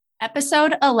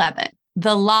Episode 11,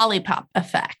 The Lollipop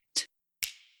Effect.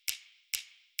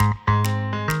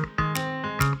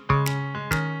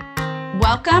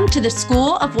 Welcome to the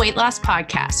School of Weight Loss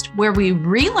podcast, where we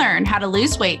relearn how to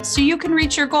lose weight so you can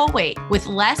reach your goal weight with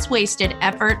less wasted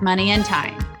effort, money, and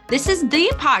time. This is the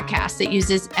podcast that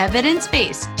uses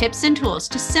evidence-based tips and tools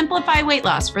to simplify weight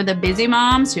loss for the busy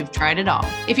moms who've tried it all.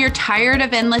 If you're tired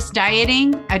of endless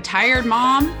dieting, a tired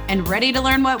mom, and ready to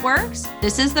learn what works,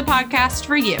 this is the podcast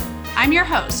for you. I'm your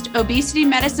host, obesity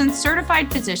medicine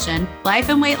certified physician, life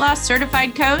and weight loss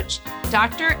certified coach,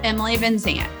 Dr. Emily Van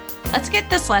Zandt. Let's get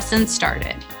this lesson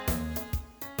started.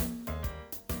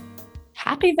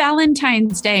 Happy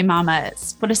Valentine's Day,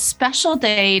 mamas. What a special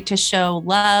day to show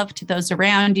love to those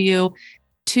around you,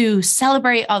 to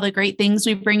celebrate all the great things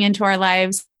we bring into our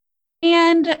lives,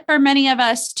 and for many of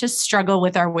us to struggle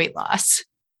with our weight loss.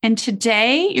 And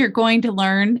today you're going to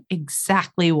learn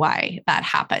exactly why that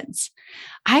happens.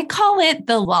 I call it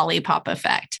the lollipop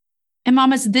effect. And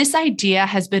mamas, this idea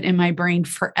has been in my brain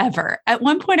forever. At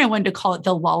one point, I wanted to call it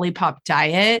the lollipop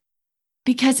diet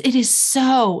because it is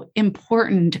so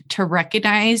important to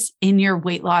recognize in your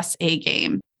weight loss A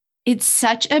game. It's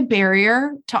such a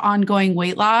barrier to ongoing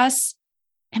weight loss,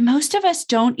 and most of us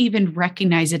don't even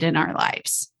recognize it in our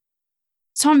lives.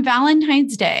 So on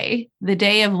Valentine's Day, the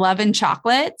day of love and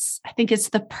chocolates, I think it's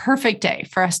the perfect day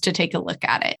for us to take a look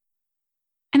at it.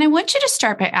 And I want you to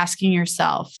start by asking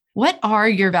yourself, what are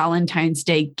your Valentine's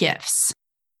Day gifts?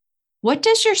 What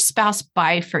does your spouse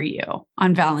buy for you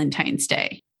on Valentine's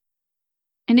Day?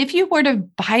 And if you were to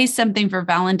buy something for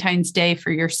Valentine's Day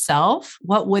for yourself,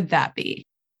 what would that be?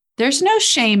 There's no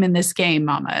shame in this game,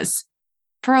 mamas.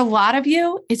 For a lot of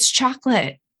you, it's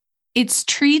chocolate. It's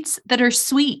treats that are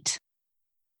sweet.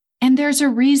 And there's a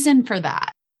reason for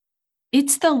that.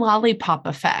 It's the lollipop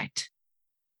effect.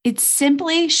 It's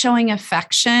simply showing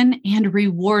affection and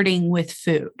rewarding with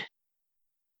food.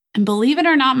 And believe it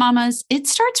or not, mamas, it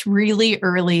starts really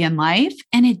early in life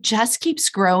and it just keeps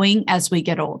growing as we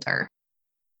get older.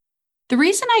 The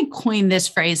reason I coined this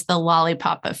phrase, the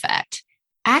lollipop effect,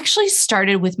 actually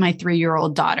started with my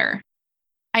 3-year-old daughter.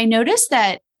 I noticed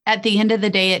that at the end of the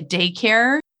day at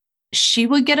daycare, she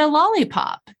would get a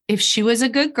lollipop if she was a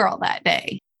good girl that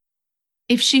day.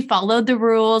 If she followed the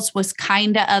rules, was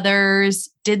kind to others,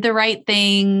 did the right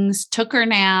things, took her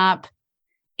nap,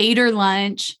 ate her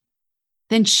lunch,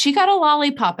 then she got a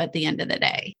lollipop at the end of the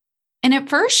day. And at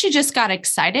first, she just got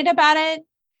excited about it.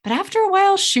 But after a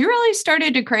while, she really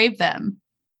started to crave them.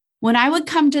 When I would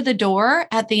come to the door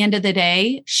at the end of the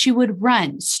day, she would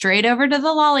run straight over to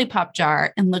the lollipop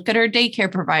jar and look at her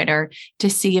daycare provider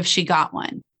to see if she got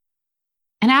one.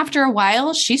 And after a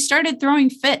while, she started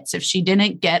throwing fits if she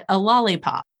didn't get a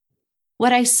lollipop.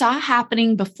 What I saw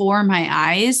happening before my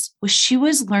eyes was she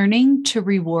was learning to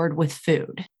reward with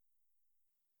food.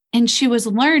 And she was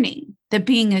learning that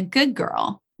being a good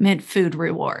girl meant food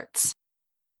rewards.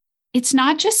 It's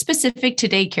not just specific to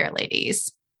daycare,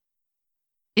 ladies.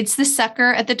 It's the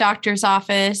sucker at the doctor's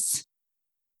office.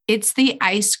 It's the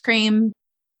ice cream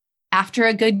after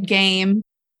a good game.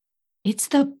 It's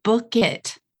the book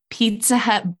it Pizza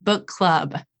Hut book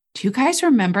club. Do you guys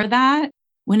remember that?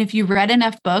 When if you read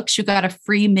enough books, you got a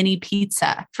free mini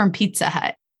pizza from Pizza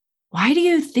Hut. Why do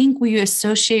you think we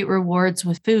associate rewards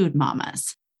with food,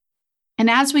 mamas? And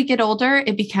as we get older,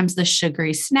 it becomes the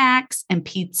sugary snacks and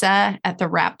pizza at the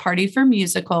wrap party for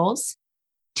musicals.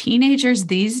 Teenagers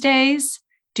these days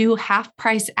do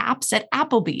half-price apps at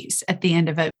Applebee's at the end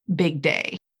of a big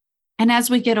day. And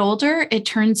as we get older, it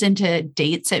turns into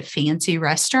dates at fancy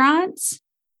restaurants,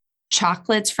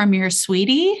 chocolates from your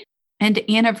sweetie, and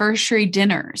anniversary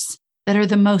dinners that are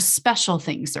the most special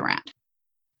things around.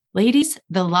 Ladies,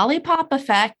 the lollipop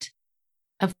effect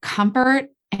of comfort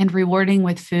and rewarding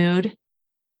with food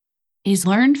is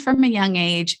learned from a young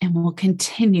age and will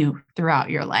continue throughout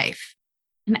your life.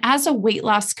 And as a weight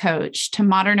loss coach to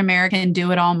modern American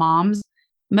do-it-all moms,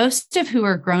 most of who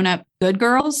are grown-up good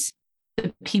girls,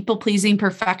 the people-pleasing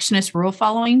perfectionist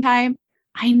rule-following type,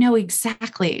 I know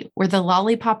exactly where the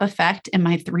lollipop effect in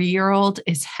my 3-year-old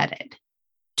is headed,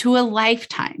 to a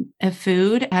lifetime of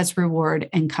food as reward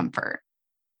and comfort.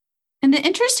 And the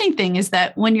interesting thing is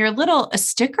that when you're little, a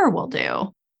sticker will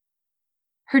do.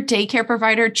 Her daycare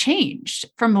provider changed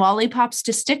from lollipops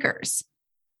to stickers.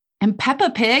 And Peppa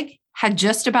Pig had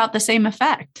just about the same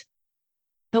effect.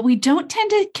 But we don't tend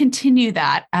to continue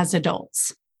that as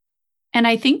adults. And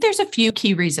I think there's a few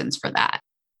key reasons for that.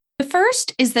 The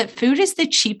first is that food is the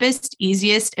cheapest,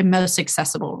 easiest, and most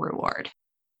accessible reward.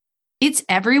 It's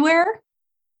everywhere,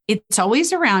 it's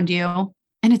always around you,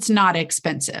 and it's not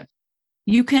expensive.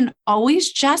 You can always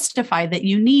justify that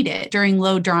you need it during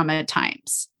low drama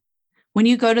times. When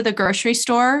you go to the grocery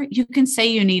store, you can say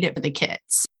you need it for the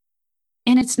kids.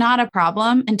 And it's not a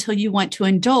problem until you want to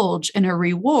indulge in a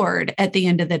reward at the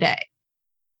end of the day.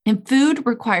 And food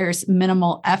requires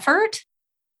minimal effort,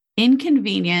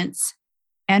 inconvenience,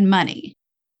 and money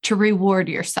to reward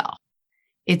yourself.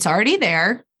 It's already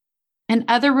there. And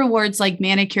other rewards like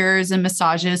manicures and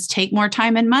massages take more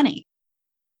time and money.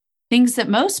 Things that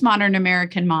most modern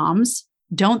American moms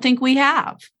don't think we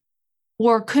have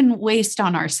or couldn't waste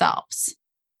on ourselves.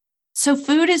 So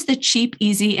food is the cheap,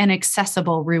 easy, and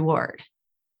accessible reward.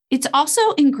 It's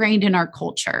also ingrained in our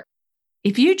culture.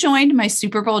 If you joined my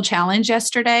Super Bowl challenge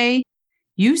yesterday,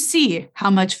 you see how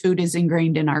much food is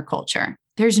ingrained in our culture.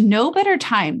 There's no better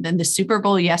time than the Super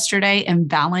Bowl yesterday and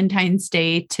Valentine's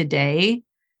Day today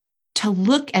to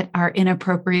look at our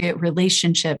inappropriate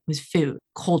relationship with food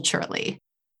culturally.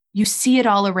 You see it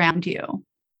all around you.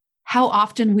 How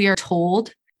often we are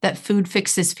told that food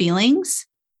fixes feelings,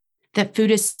 that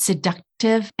food is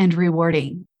seductive and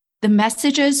rewarding. The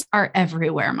messages are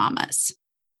everywhere, mamas.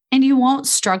 And you won't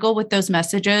struggle with those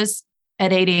messages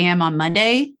at 8 a.m. on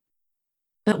Monday.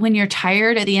 But when you're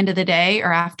tired at the end of the day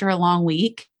or after a long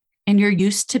week and you're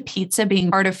used to pizza being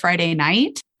part of Friday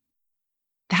night,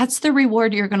 that's the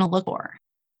reward you're going to look for,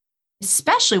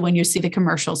 especially when you see the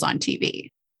commercials on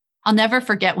TV. I'll never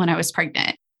forget when I was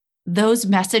pregnant. Those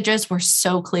messages were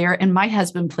so clear and my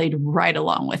husband played right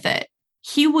along with it.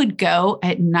 He would go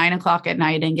at 9:00 at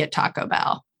night and get Taco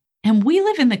Bell. And we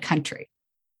live in the country.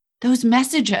 Those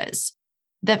messages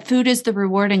that food is the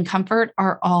reward and comfort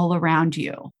are all around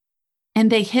you.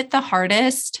 And they hit the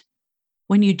hardest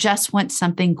when you just want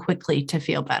something quickly to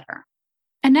feel better.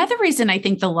 Another reason I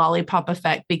think the lollipop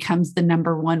effect becomes the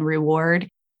number one reward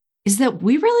is that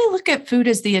we really look at food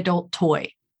as the adult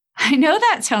toy. I know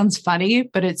that sounds funny,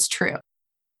 but it's true.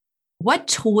 What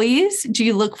toys do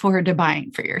you look forward to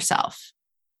buying for yourself?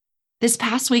 This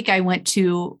past week, I went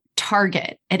to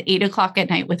Target at 8:00 at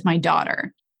night with my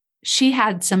daughter. She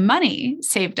had some money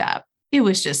saved up. It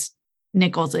was just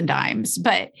nickels and dimes,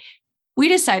 but we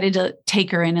decided to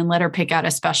take her in and let her pick out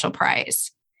a special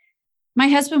prize. My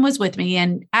husband was with me,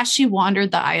 and as she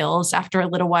wandered the aisles, after a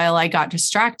little while, I got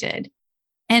distracted.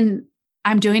 And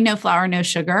I'm doing no flour, no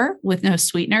sugar with no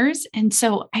sweeteners. And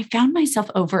so I found myself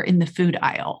over in the food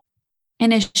aisle.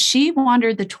 And as she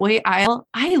wandered the toy aisle,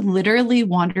 I literally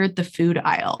wandered the food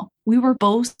aisle. We were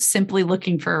both simply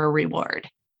looking for a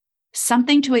reward,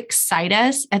 something to excite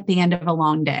us at the end of a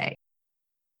long day.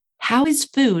 How is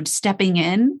food stepping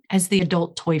in as the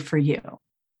adult toy for you?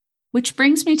 Which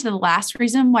brings me to the last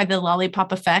reason why the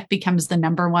lollipop effect becomes the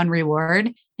number one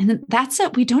reward. And that's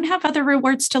that we don't have other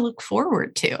rewards to look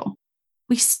forward to.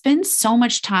 We spend so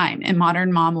much time in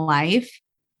modern mom life,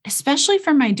 especially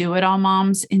for my do-it-all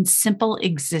moms, in simple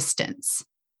existence.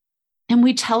 And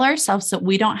we tell ourselves that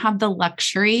we don't have the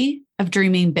luxury of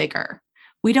dreaming bigger.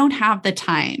 We don't have the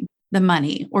time, the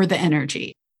money, or the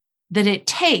energy that it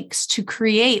takes to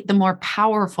create the more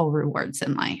powerful rewards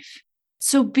in life.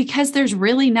 So because there's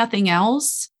really nothing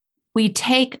else, we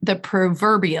take the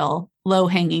proverbial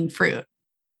low-hanging fruit.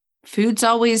 Food's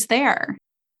always there.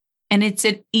 And it's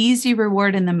an easy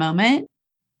reward in the moment,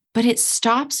 but it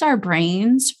stops our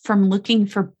brains from looking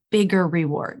for bigger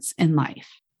rewards in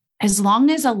life. As long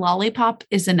as a lollipop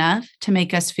is enough to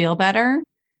make us feel better,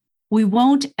 we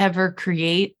won't ever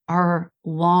create our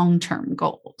long-term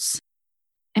goals.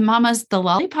 And mamas, the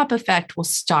lollipop effect will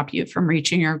stop you from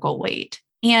reaching your goal weight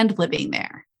and living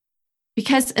there.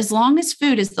 Because as long as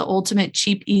food is the ultimate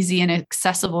cheap, easy, and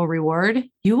accessible reward,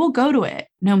 you will go to it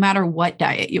no matter what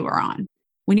diet you are on.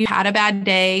 When you had a bad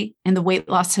day and the weight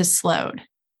loss has slowed,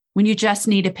 when you just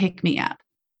need a pick-me-up,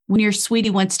 when your sweetie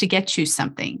wants to get you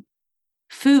something,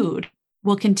 food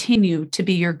will continue to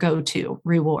be your go-to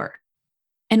reward.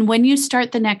 And when you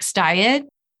start the next diet,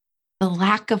 the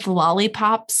lack of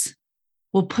lollipops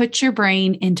will put your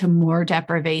brain into more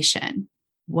deprivation.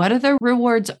 What other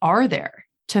rewards are there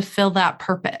to fill that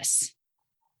purpose?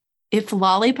 If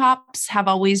lollipops have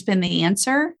always been the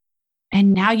answer,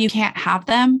 and now you can't have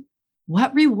them,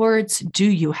 what rewards do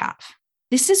you have?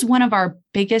 This is one of our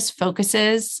biggest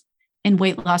focuses in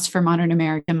weight loss for modern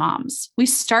American moms. We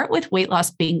start with weight loss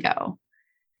bingo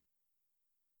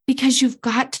because you've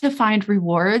got to find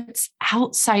rewards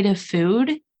outside of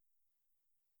food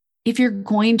if you're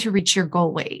going to reach your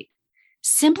goal weight.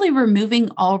 Simply removing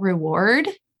all reward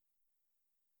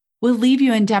will leave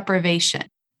you in deprivation.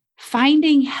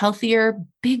 Finding healthier,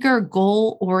 bigger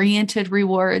goal-oriented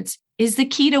rewards is the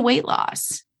key to weight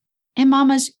loss. And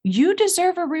mamas, you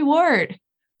deserve a reward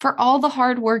for all the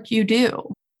hard work you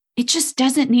do. It just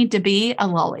doesn't need to be a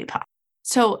lollipop.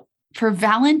 So for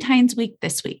Valentine's week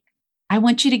this week, I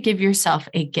want you to give yourself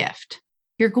a gift.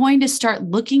 you're going to start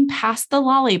looking past the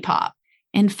lollipop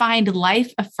and find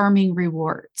life-affirming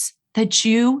rewards that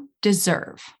you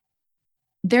deserve.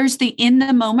 There's the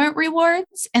in-the-moment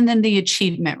rewards and then the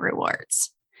achievement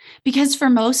rewards. Because for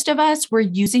most of us, we're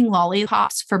using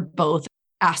lollipops for both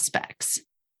aspects.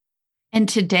 And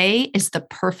today is the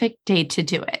perfect day to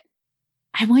do it.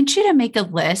 I want you to make a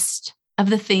list of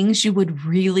the things you would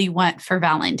really want for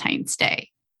Valentine's Day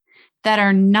that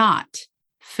are not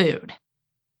food.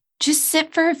 Just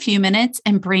sit for a few minutes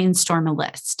and brainstorm a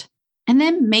list, and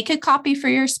then make a copy for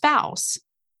your spouse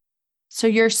so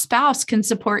your spouse can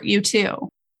support you too.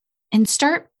 And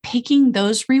start picking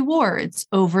those rewards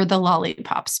over the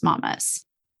lollipops, mamas.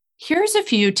 Here's a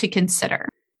few to consider.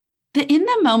 The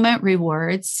in-the-moment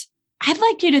rewards, I'd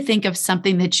like you to think of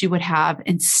something that you would have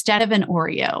instead of an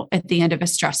Oreo at the end of a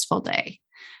stressful day.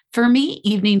 For me,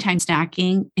 evening time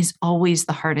snacking is always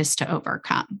the hardest to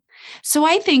overcome. So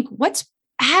I think what's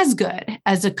as good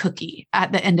as a cookie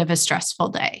at the end of a stressful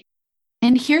day?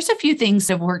 And here's a few things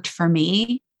that have worked for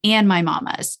me and my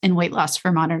mamas in Weight Loss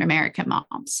for Modern American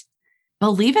Moms.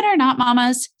 Believe it or not,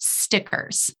 mamas,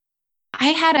 stickers. I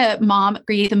had a mom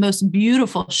create the most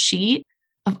beautiful sheet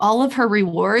of all of her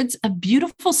rewards of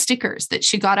beautiful stickers that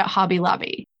she got at Hobby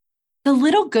Lobby. The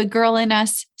little good girl in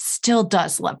us still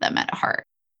does love them at heart.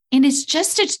 And it's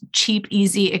just a cheap,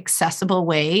 easy, accessible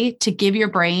way to give your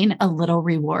brain a little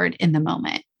reward in the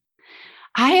moment.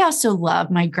 I also love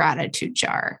my gratitude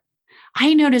jar.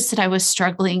 I noticed that I was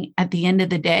struggling at the end of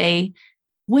the day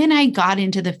when I got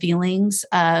into the feelings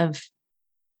of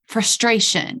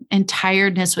frustration and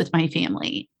tiredness with my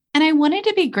family. And I wanted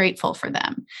to be grateful for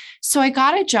them. So I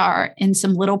got a jar and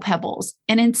some little pebbles.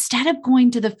 And instead of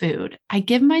going to the food, I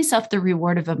give myself the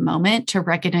reward of a moment to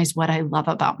recognize what I love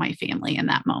about my family in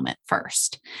that moment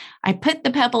first. I put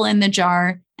the pebble in the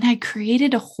jar and I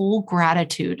created a whole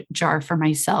gratitude jar for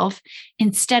myself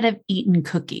instead of eating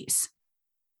cookies.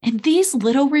 And these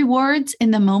little rewards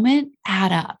in the moment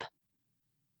add up.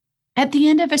 At the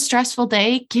end of a stressful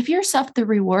day, give yourself the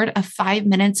reward of 5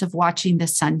 minutes of watching the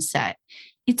sunset.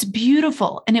 It's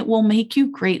beautiful and it will make you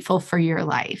grateful for your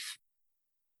life.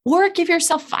 Or give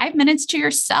yourself 5 minutes to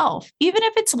yourself, even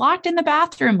if it's locked in the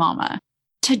bathroom, mama,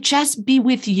 to just be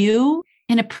with you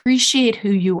and appreciate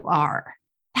who you are.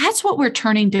 That's what we're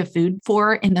turning to food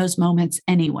for in those moments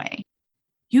anyway.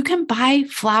 You can buy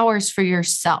flowers for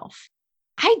yourself.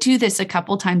 I do this a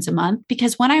couple times a month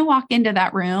because when I walk into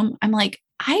that room, I'm like,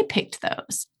 I picked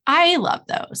those. I love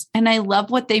those. And I love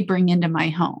what they bring into my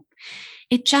home.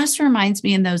 It just reminds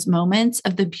me in those moments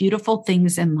of the beautiful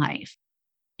things in life.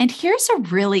 And here's a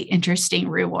really interesting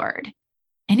reward.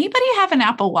 Anybody have an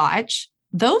Apple Watch?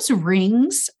 Those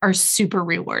rings are super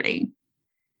rewarding.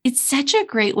 It's such a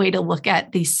great way to look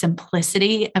at the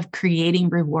simplicity of creating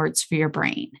rewards for your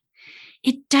brain.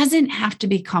 It doesn't have to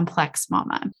be complex,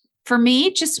 mama. For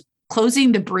me, just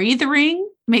closing the breathe ring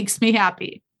makes me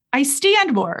happy. I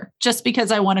stand more just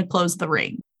because I want to close the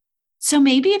ring. So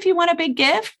maybe if you want a big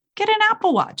gift, get an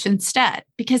Apple Watch instead,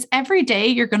 because every day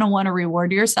you're going to want to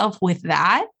reward yourself with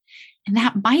that. And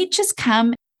that might just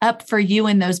come up for you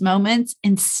in those moments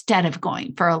instead of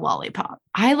going for a lollipop.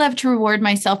 I love to reward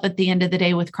myself at the end of the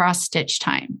day with cross stitch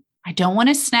time. I don't want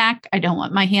to snack. I don't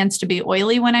want my hands to be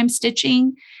oily when I'm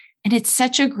stitching. And it's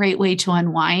such a great way to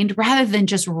unwind rather than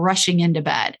just rushing into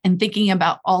bed and thinking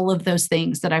about all of those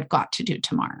things that I've got to do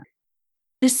tomorrow.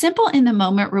 The simple in the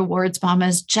moment rewards,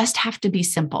 mamas, just have to be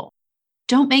simple.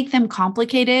 Don't make them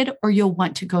complicated or you'll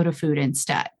want to go to food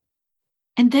instead.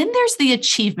 And then there's the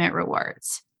achievement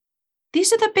rewards.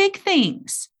 These are the big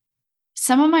things.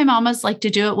 Some of my mamas like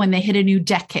to do it when they hit a new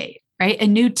decade, right? A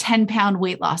new 10-pound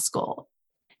weight loss goal.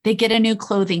 They get a new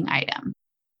clothing item.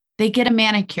 They get a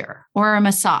manicure or a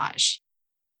massage.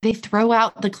 They throw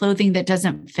out the clothing that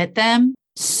doesn't fit them,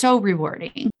 so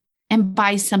rewarding, and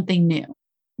buy something new.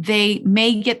 They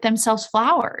may get themselves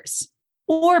flowers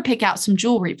or pick out some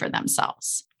jewelry for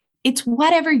themselves. It's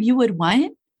whatever you would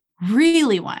want,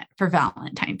 really want for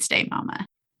Valentine's Day, mama,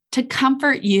 to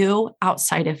comfort you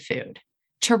outside of food,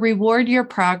 to reward your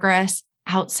progress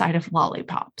outside of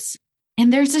lollipops.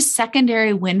 And there's a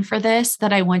secondary win for this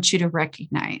that I want you to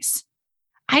recognize.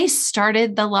 I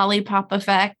started the lollipop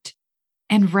effect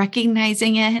and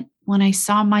recognizing it when I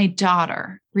saw my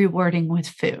daughter rewarding with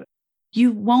food.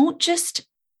 You won't just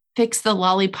fix the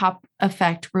lollipop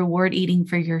effect, reward eating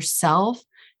for yourself.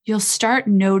 You'll start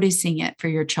noticing it for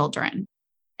your children,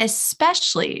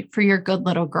 especially for your good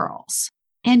little girls.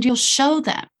 And you'll show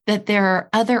them that there are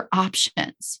other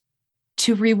options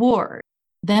to reward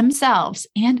themselves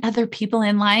and other people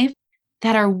in life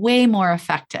that are way more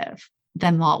effective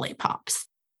than lollipops.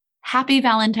 Happy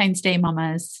Valentine's Day,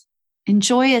 mamas.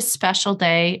 enjoy a special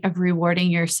day of rewarding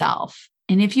yourself.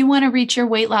 And if you want to reach your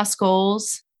weight loss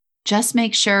goals, just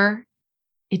make sure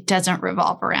it doesn't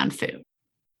revolve around food.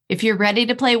 If you're ready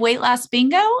to play weight loss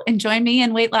bingo and join me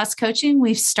in weight loss coaching,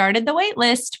 we've started the wait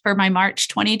list for my March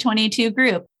 2022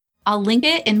 group. I'll link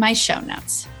it in my show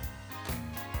notes.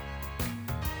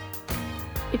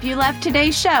 If you loved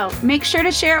today's show, make sure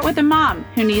to share it with a mom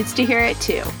who needs to hear it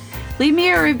too. Leave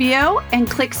me a review and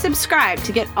click subscribe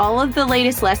to get all of the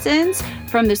latest lessons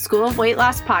from the School of Weight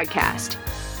Loss podcast.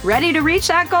 Ready to reach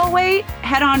that goal weight?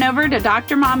 Head on over to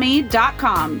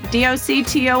drmommy.com,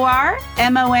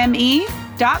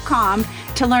 DOCTORMOME.com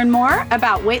to learn more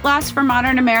about Weight Loss for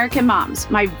Modern American Moms,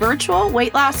 my virtual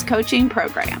weight loss coaching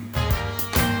program.